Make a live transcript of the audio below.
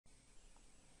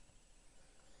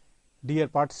Dear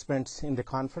participants in the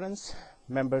conference,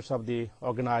 members of the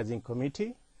organizing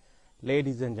committee,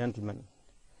 ladies and gentlemen,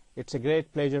 it's a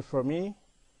great pleasure for me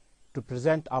to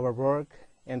present our work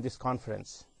in this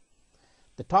conference.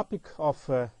 The topic of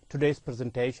today's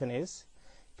presentation is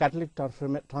catalytic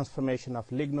transformation of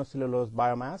ligno-cellulose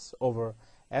biomass over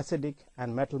acidic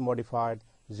and metal-modified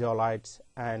zeolites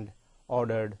and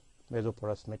ordered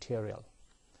mesoporous material.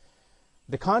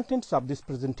 The contents of this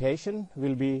presentation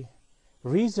will be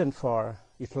reason for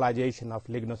utilization of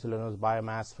ligno-cellulose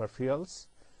biomass for fuels,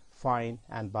 fine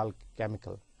and bulk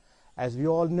chemical. As we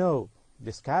all know,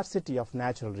 the scarcity of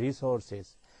natural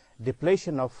resources,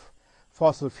 depletion of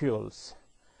fossil fuels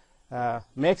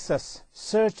makes us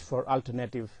search for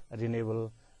alternative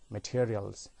renewable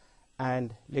materials,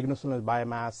 and ligno-cellulose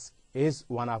biomass is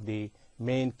one of the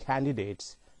main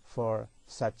candidates for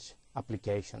such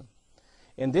application.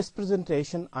 In this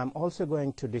presentation, I'm also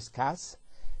going to discuss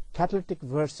catalytic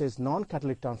versus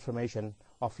non-catalytic transformation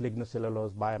of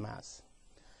ligno-cellulose biomass.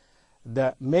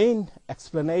 The main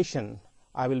explanation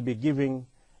I will be giving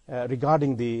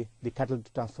regarding the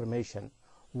catalytic transformation.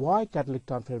 Why catalytic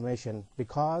transformation?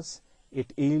 Because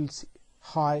it yields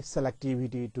high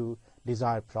selectivity to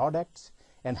desired products,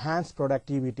 enhanced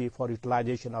productivity for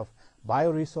utilization of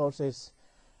bioresources,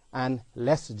 and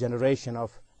less generation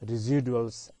of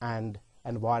residuals and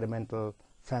environmental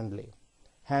friendly.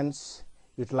 Hence,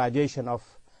 utilization of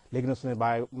ligno-cellulose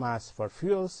biomass for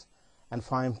fuels and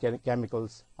fine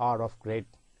chemicals are of great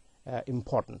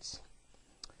importance.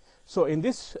 So in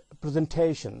this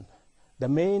presentation, the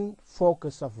main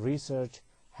focus of research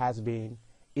has been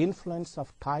influence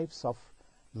of types of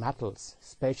metals,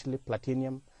 especially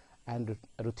platinum and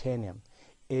ruthenium.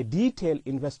 A detailed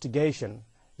investigation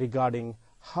regarding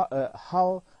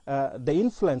how the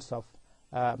influence of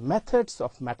methods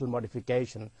of metal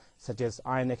modification such as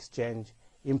ion exchange,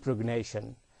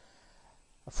 impregnation.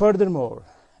 Furthermore,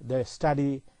 the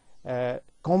study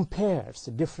compares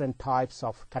different types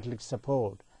of catalytic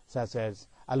support such as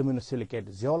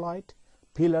aluminosilicate zeolite,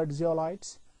 pillared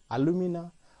zeolites,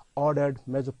 alumina, ordered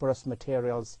mesoporous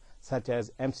materials such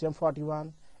as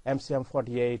MCM-41,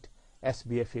 MCM-48,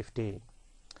 SBA-15.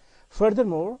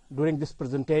 Furthermore, during this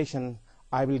presentation,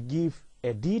 I will give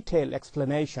a detailed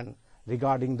explanation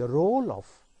regarding the role of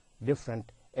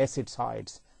different acid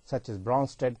sites such as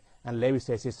Bronsted and Lewis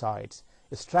acid sites,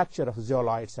 the structure of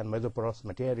zeolites and mesoporous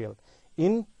material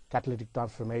in catalytic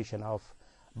transformation of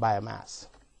biomass.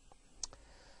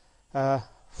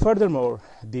 Furthermore,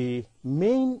 the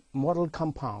main model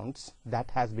compounds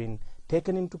that has been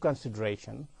taken into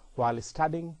consideration while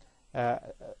studying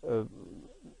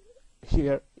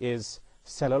here is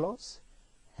cellulose,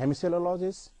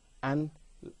 hemicellulose, and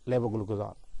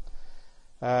levoglucosan.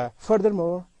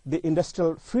 Furthermore, the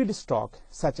industrial feedstock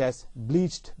such as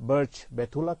bleached birch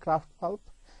betula kraft pulp,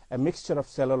 a mixture of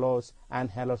cellulose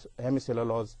and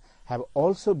hemicellulose have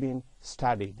also been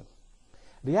studied.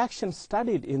 Reactions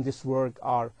studied in this work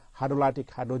are hydrolytic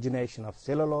hydrogenation of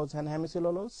cellulose and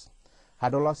hemicellulose,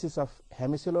 hydrolysis of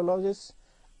hemicellulose,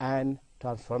 and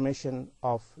transformation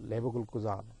of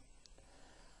levoglucosan.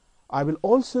 I will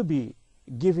also be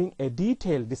giving a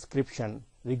detailed description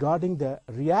regarding the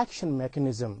reaction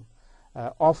mechanism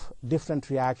of different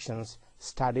reactions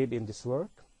studied in this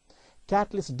work.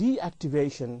 Catalyst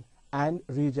deactivation and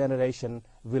regeneration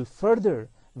will further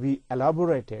be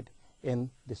elaborated in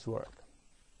this work.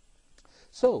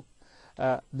 So,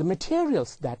 the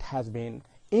materials that has been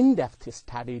in-depth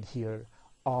studied here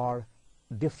are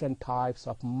different types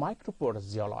of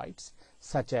microporous zeolites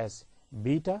such as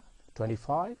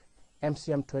beta-25,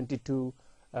 MCM-22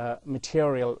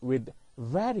 material with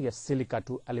various silica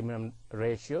to aluminum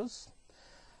ratios.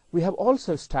 We have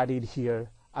also studied here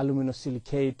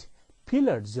aluminosilicate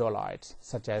pillared zeolites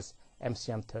such as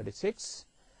MCM-36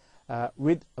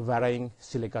 with varying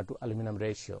silica to aluminum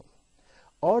ratio.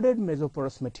 Ordered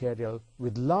mesoporous material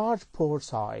with large pore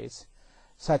size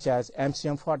such as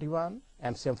MCM-41,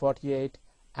 MCM-48,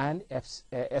 and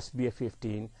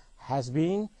SBA-15 has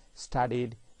been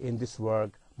studied in this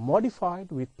work,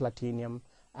 modified with platinum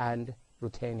and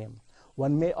ruthenium.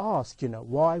 One may ask,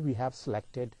 why we have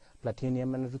selected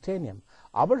platinum and ruthenium.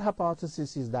 Our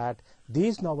hypothesis is that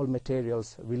these novel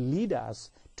materials will lead us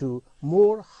to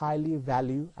more highly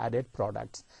value-added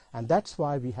products, and that's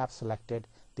why we have selected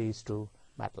these two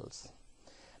metals.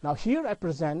 Now here I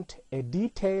present a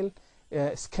detailed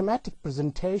schematic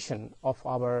presentation of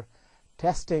our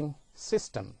testing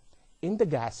system in the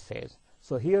gas phase.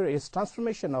 So here is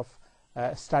transformation of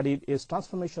studied is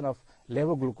transformation of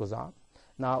levoglucosan.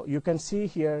 Now you can see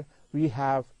here we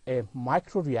have a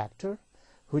microreactor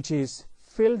which is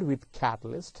filled with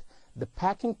catalyst. the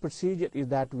packing procedure is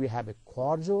that we have a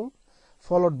quartzole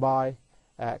followed by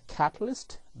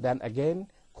catalyst, then again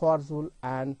quartzole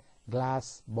and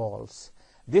glass balls.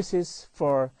 This is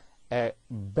for a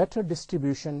better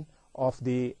distribution of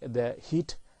the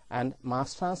heat and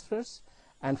mass transfers,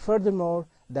 and furthermore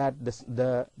that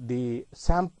the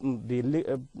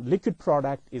liquid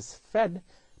product is fed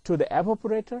to the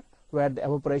evaporator, where the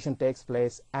evaporation takes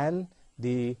place and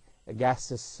the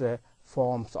gaseous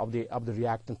forms of the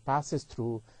reactant passes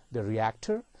through the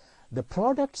reactor. The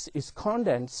products is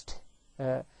condensed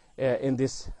in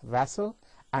this vessel,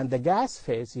 and the gas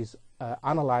phase is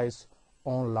analyzed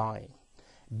online.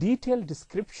 Detailed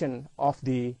description of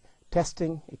the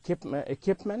testing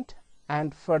equipment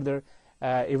and further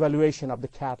evaluation of the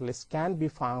catalyst can be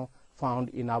found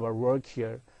in our work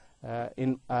here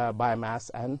in biomass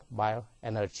and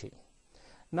bioenergy.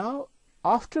 Now,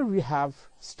 after we have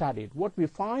studied, what we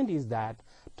find is that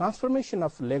transformation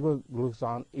of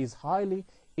levoglucosan is highly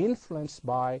influenced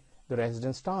by the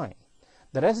residence time.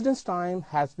 The residence time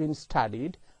has been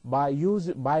studied by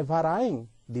varying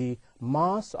the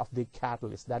mass of the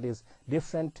catalyst, that is,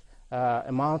 different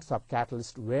amounts of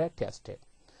catalyst were tested.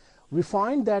 We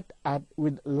find that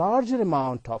with larger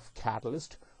amount of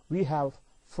catalyst, we have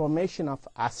formation of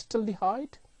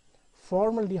acetaldehyde,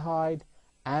 formaldehyde,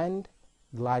 and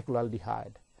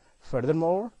glycolaldehyde.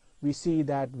 Furthermore, we see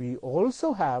that we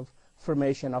also have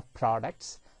formation of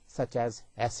products such as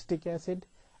acetic acid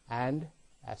and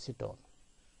acetone.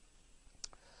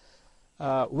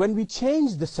 When we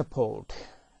change the support,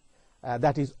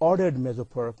 that is ordered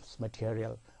mesoporous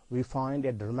material, we find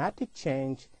a dramatic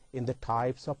change in the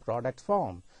types of product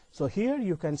form. So here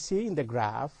you can see in the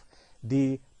graph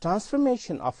the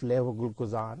transformation of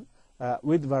levoglucosan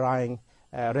with varying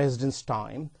residence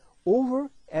time over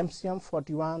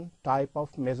MCM-41 type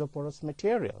of mesoporous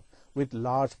material with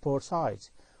large pore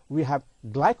size. We have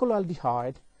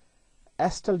glycolaldehyde,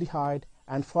 acetaldehyde,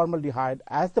 and formaldehyde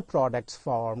as the products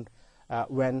formed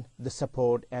when the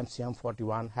support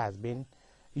MCM-41 has been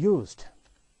used.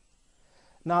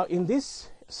 Now, in this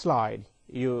slide,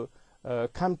 you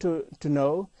come to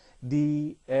know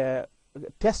the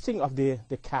testing of the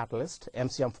catalyst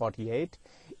MCM-48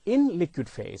 in liquid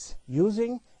phase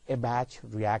using a batch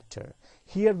reactor.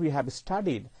 Here we have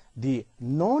studied the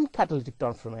non-catalytic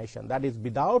transformation, that is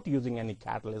without using any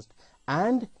catalyst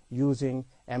and using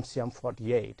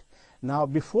MCM-48. Now,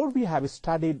 before we have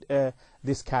studied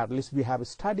this catalyst, we have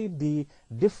studied the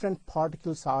different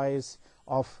particle size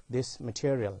of this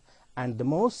material, and the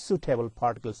most suitable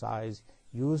particle size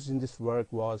used in this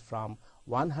work was from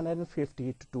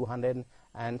 150 to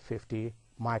 250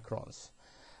 microns.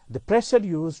 The pressure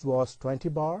used was 20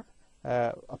 bar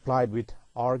applied with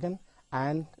argon,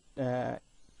 and the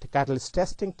catalyst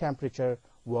testing temperature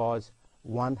was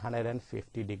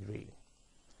 150 degree.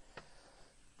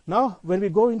 Now, when we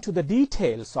go into the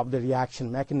details of the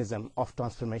reaction mechanism of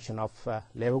transformation of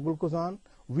levoglucosan,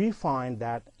 we find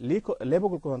that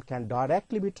levoglucosan can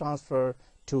directly be transferred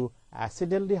to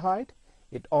acetaldehyde.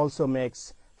 It also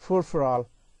makes furfural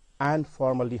and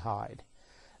formaldehyde.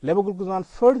 Levoglucosan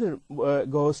further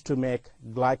goes to make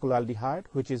glycolaldehyde,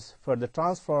 which is further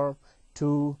transferred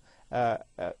to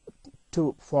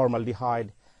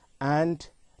formaldehyde and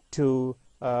to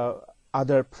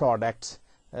other products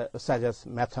such as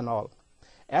methanol.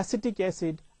 Acetic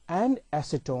acid and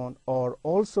acetone are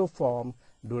also formed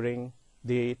during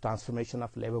the transformation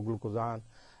of levoglucosan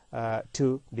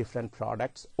to different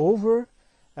products over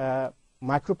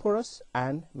microporous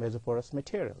and mesoporous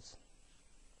materials.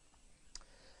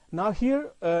 Now,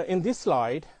 here in this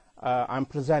slide, I'm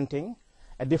presenting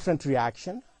a different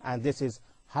reaction, and this is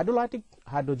hydrolytic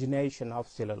hydrogenation of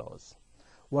cellulose.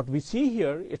 What we see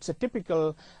here, it's a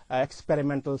typical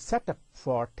experimental setup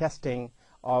for testing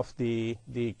of the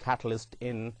catalyst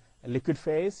in liquid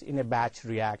phase in a batch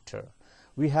reactor.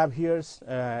 We have here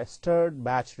a stirred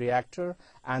batch reactor,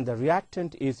 and the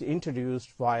reactant is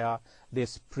introduced via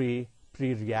this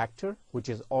pre-reactor, which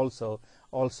is also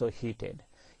heated.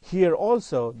 Here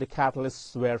also the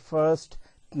catalysts were first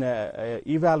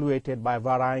evaluated by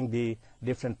varying the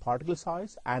different particle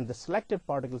size, and the selected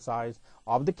particle size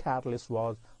of the catalyst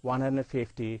was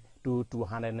 150 to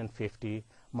 250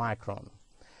 micron.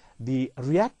 The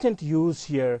reactant used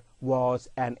here was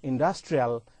an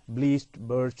industrial bleached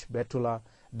birch betula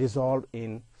dissolved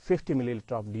in 50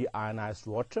 milliliter of deionized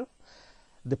water.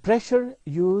 The pressure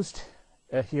used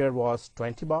here was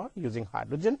 20 bar using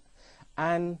hydrogen,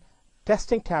 and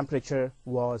testing temperature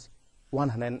was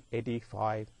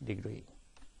 185 degree.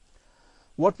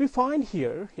 What we find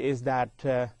here is that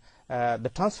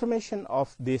the transformation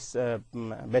of this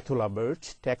betula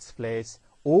birch takes place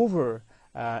over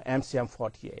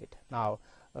MCM-48. Now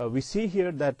we see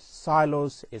here that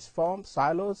cellulose is formed.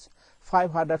 Cellulose,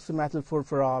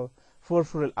 5-hydroxymethylfurfural,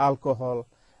 furfuryl alcohol,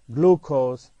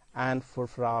 glucose, and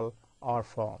furfural are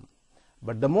formed.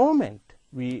 But the moment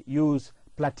we use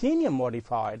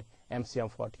platinum-modified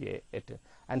MCM-48,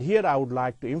 and here I would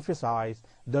like to emphasize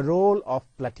the role of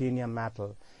platinum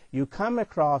metal. You come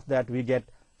across that we get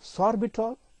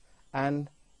sorbitol and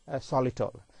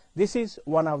solitol. This is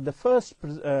one of the first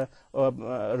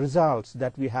results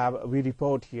that we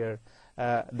report here,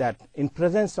 that in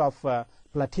presence of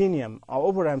platinum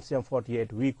over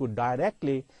MCM-48, we could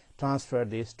directly transfer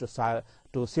this to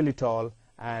xylitol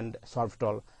and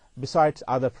sorbitol. Besides,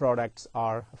 other products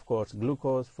are, of course,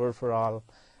 glucose, furfural,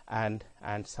 and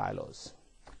cellulose.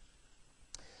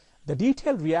 The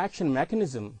detailed reaction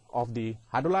mechanism of the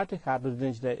hydrolytic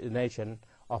hydrogenation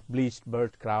of bleached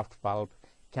birch kraft pulp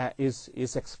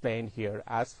is explained here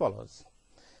as follows.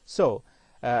 So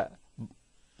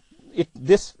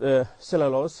this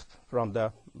cellulose from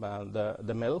the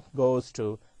mill goes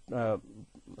to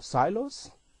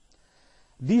cellulose.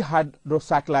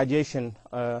 Dehydrocyclization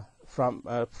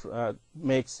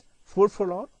makes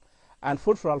furfural, and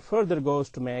furfural further goes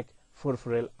to make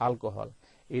furfuryl alcohol.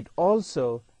 It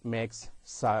also makes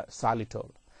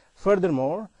xylitol.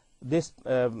 Furthermore, this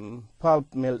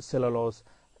pulp mill cellulose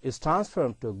is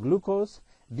transferred to glucose,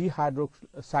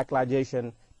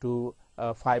 dehydrocyclization to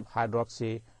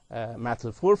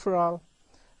 5-hydroxymethylfurfural,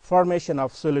 formation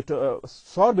of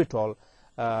sorbitol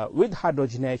with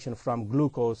hydrogenation from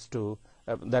glucose to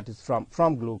that is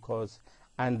from glucose,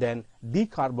 and then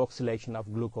decarboxylation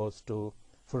of glucose to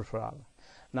furfural.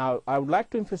 Now, I would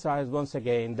like to emphasize once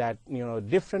again that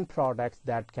different products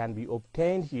that can be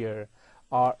obtained here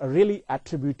are really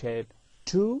attributed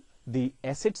to the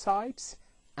acid sites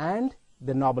and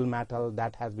the noble metal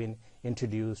that has been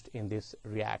introduced in this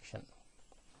reaction.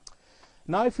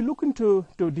 Now, if you look into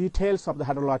details of the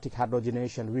hydrolytic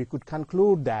hydrogenation, we could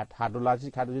conclude that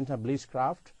hydrolytic hydrogenation of bleached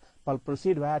kraft pulp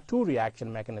proceed via two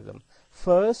reaction mechanisms.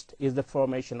 First is the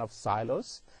formation of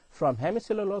cellulose from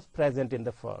hemicellulose present in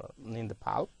the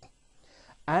pulp,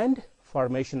 and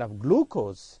formation of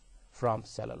glucose from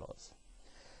cellulose.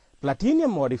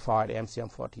 Platinum-modified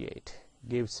MCM-48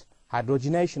 gives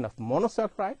hydrogenation of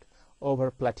monosaccharide over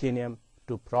platinum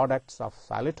to products of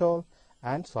xylitol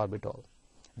and sorbitol.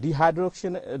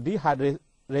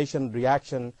 Dehydration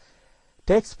reaction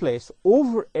takes place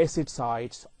over acid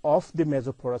sites of the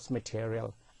mesoporous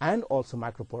material and also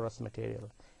microporous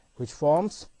material, which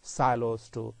forms cellulose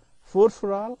to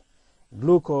furfural,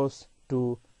 glucose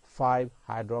to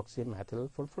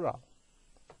 5-hydroxymethylfurfural.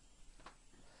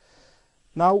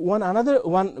 Now,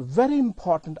 one very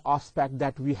important aspect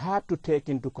that we have to take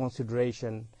into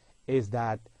consideration is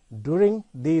that during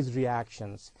these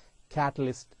reactions,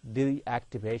 catalyst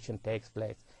deactivation takes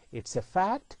place. It's a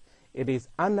fact, it is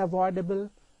unavoidable,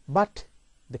 but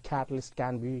the catalyst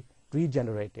can be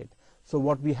regenerated. So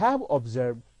what we have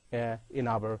observed in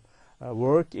our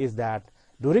work is that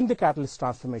during the catalyst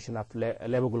transformation of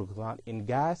levoglucosan in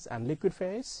gas and liquid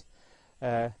phase,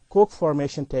 coke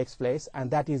formation takes place,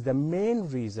 and that is the main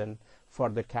reason for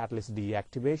the catalyst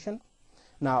deactivation.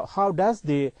 Now, how does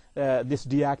this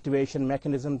deactivation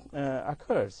mechanism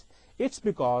occurs? It's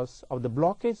because of the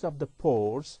blockage of the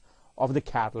pores of the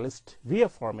catalyst via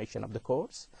formation of the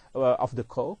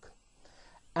coke,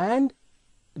 and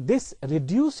this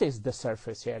reduces the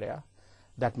surface area.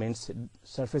 That means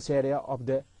surface area of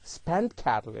the spent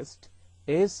catalyst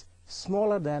is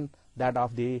smaller than that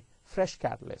of the fresh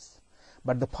catalyst.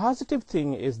 But the positive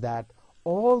thing is that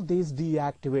all these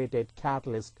deactivated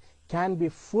catalysts can be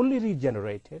fully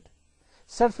regenerated,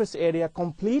 surface area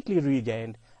completely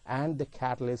regained, and the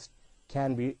catalyst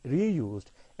can be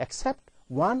reused except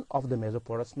one of the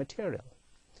mesoporous material.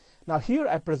 Now, here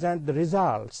I present the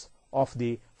results of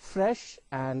the fresh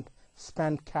and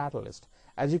spent catalyst.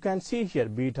 As you can see here,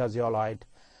 beta zeolite,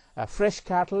 fresh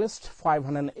catalyst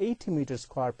 580 meters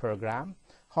square per gram.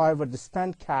 However, the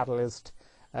spent catalyst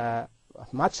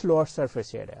much lower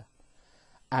surface area,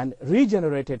 and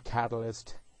regenerated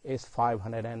catalyst is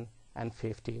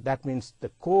 550. That means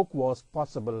the coke was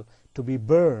possible to be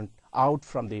burned out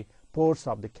from the pores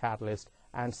of the catalyst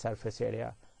and surface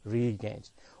area regained.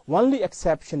 Only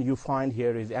exception you find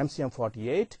here is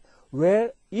MCM-48,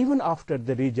 where even after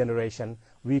the regeneration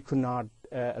we could not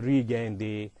regain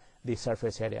the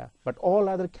surface area, but all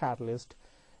other catalyst,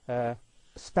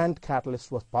 spent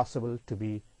catalyst was possible to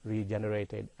be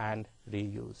regenerated and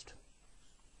reused.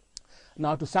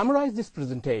 Now, to summarize this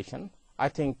presentation, I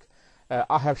think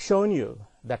I have shown you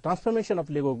that transformation of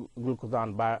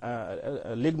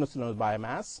ligno-cellulose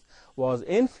biomass was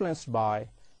influenced by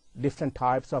different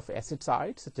types of acid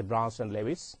sites such as Brown's and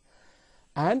Lewis,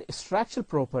 and structural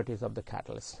properties of the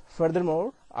catalyst.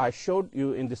 Furthermore, I showed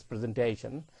you in this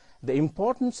presentation the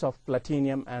importance of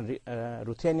platinum and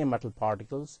ruthenium metal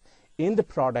particles in the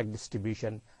product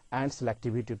distribution and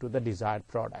selectivity to the desired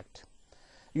product.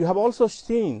 You have also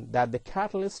seen that the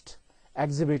catalyst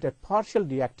exhibited partial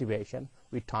deactivation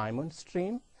with time on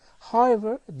stream.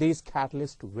 However, these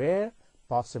catalysts were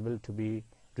possible to be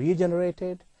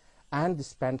regenerated and the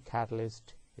spent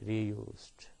catalyst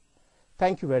reused.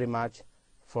 Thank you very much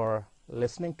for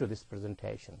listening to this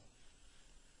presentation.